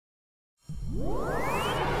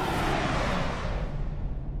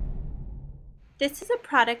This is a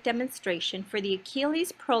product demonstration for the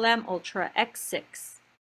Akiles ProLam Ultra-X6.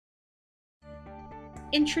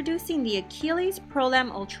 Introducing the Akiles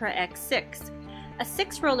ProLam Ultra-X6, a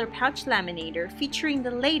 6-roller pouch laminator featuring the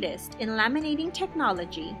latest in laminating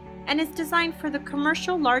technology and is designed for the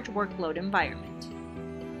commercial large workload environment.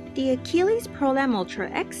 The Akiles ProLam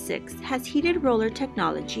Ultra-X6 has heated roller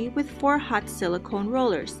technology with 4 hot silicone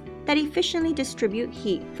rollers that efficiently distribute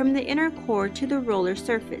heat from the inner core to the roller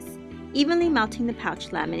surface, evenly melting the pouch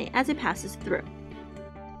laminate as it passes through.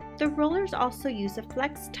 The rollers also use a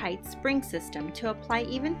flex-tight spring system to apply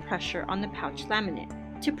even pressure on the pouch laminate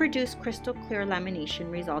to produce crystal clear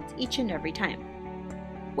lamination results each and every time.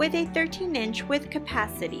 With a 13-inch width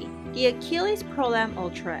capacity, the Akiles ProLam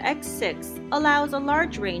Ultra-X6 allows a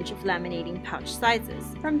large range of laminating pouch sizes,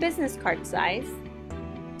 from business card size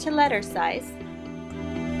to letter size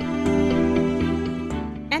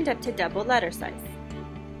and up to double letter size.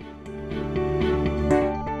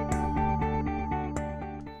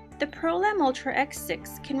 The ProLam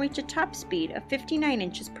Ultra-X6 can reach a top speed of 59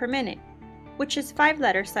 inches per minute, which is 5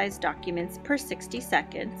 letter size documents per 60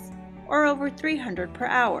 seconds, or over 300 per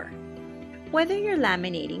hour. Whether you're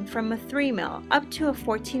laminating from a 3mm up to a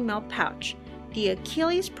 14mm pouch, the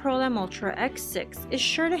Akiles ProLam Ultra-X6 is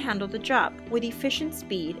sure to handle the job with efficient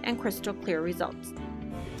speed and crystal clear results.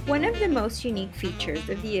 One of the most unique features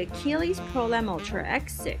of the Akiles ProLam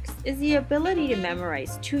Ultra-X6 is the ability to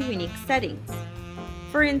memorize 2 unique settings.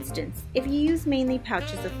 For instance, if you use mainly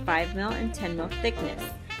pouches of 5mm and 10mm thickness,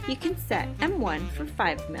 you can set M1 for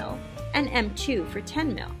 5mm and M2 for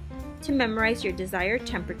 10mm to memorize your desired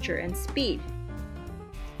temperature and speed.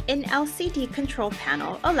 An LCD control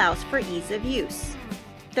panel allows for ease of use.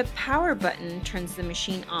 The power button turns the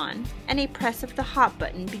machine on, and a press of the hot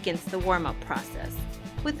button begins the warm-up process,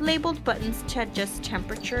 with labeled buttons to adjust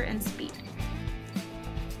temperature and speed.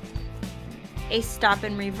 A stop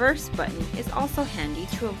and reverse button is also handy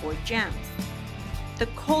to avoid jams. The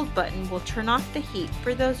cold button will turn off the heat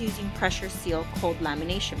for those using pressure seal cold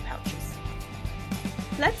lamination pouches.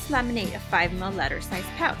 Let's laminate a 5mm letter size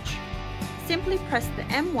pouch. Simply press the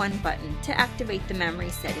M1 button to activate the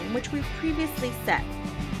memory setting which we've previously set.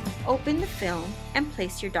 Open the film and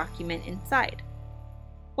place your document inside.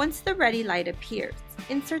 Once the ready light appears,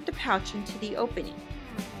 insert the pouch into the opening.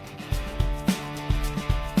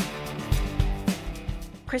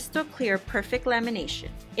 Crystal clear, perfect lamination.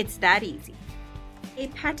 It's that easy. A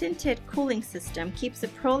patented cooling system keeps the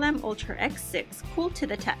ProLam Ultra-X6 cool to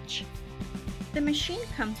the touch. The machine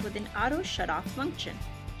comes with an auto shut-off function.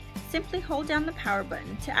 Simply hold down the power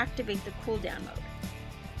button to activate the cool down mode.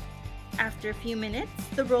 After a few minutes,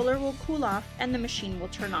 the roller will cool off and the machine will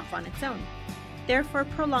turn off on its own, therefore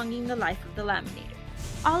prolonging the life of the laminator.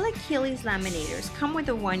 All Akiles laminators come with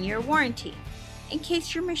a 1-year warranty. In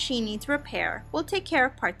case your machine needs repair, we'll take care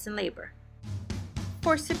of parts and labor.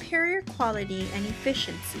 For superior quality and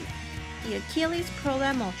efficiency, the Akiles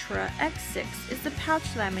ProLam Ultra-X6 is the pouch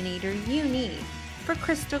laminator you need for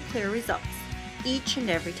crystal clear results each and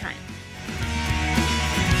every time.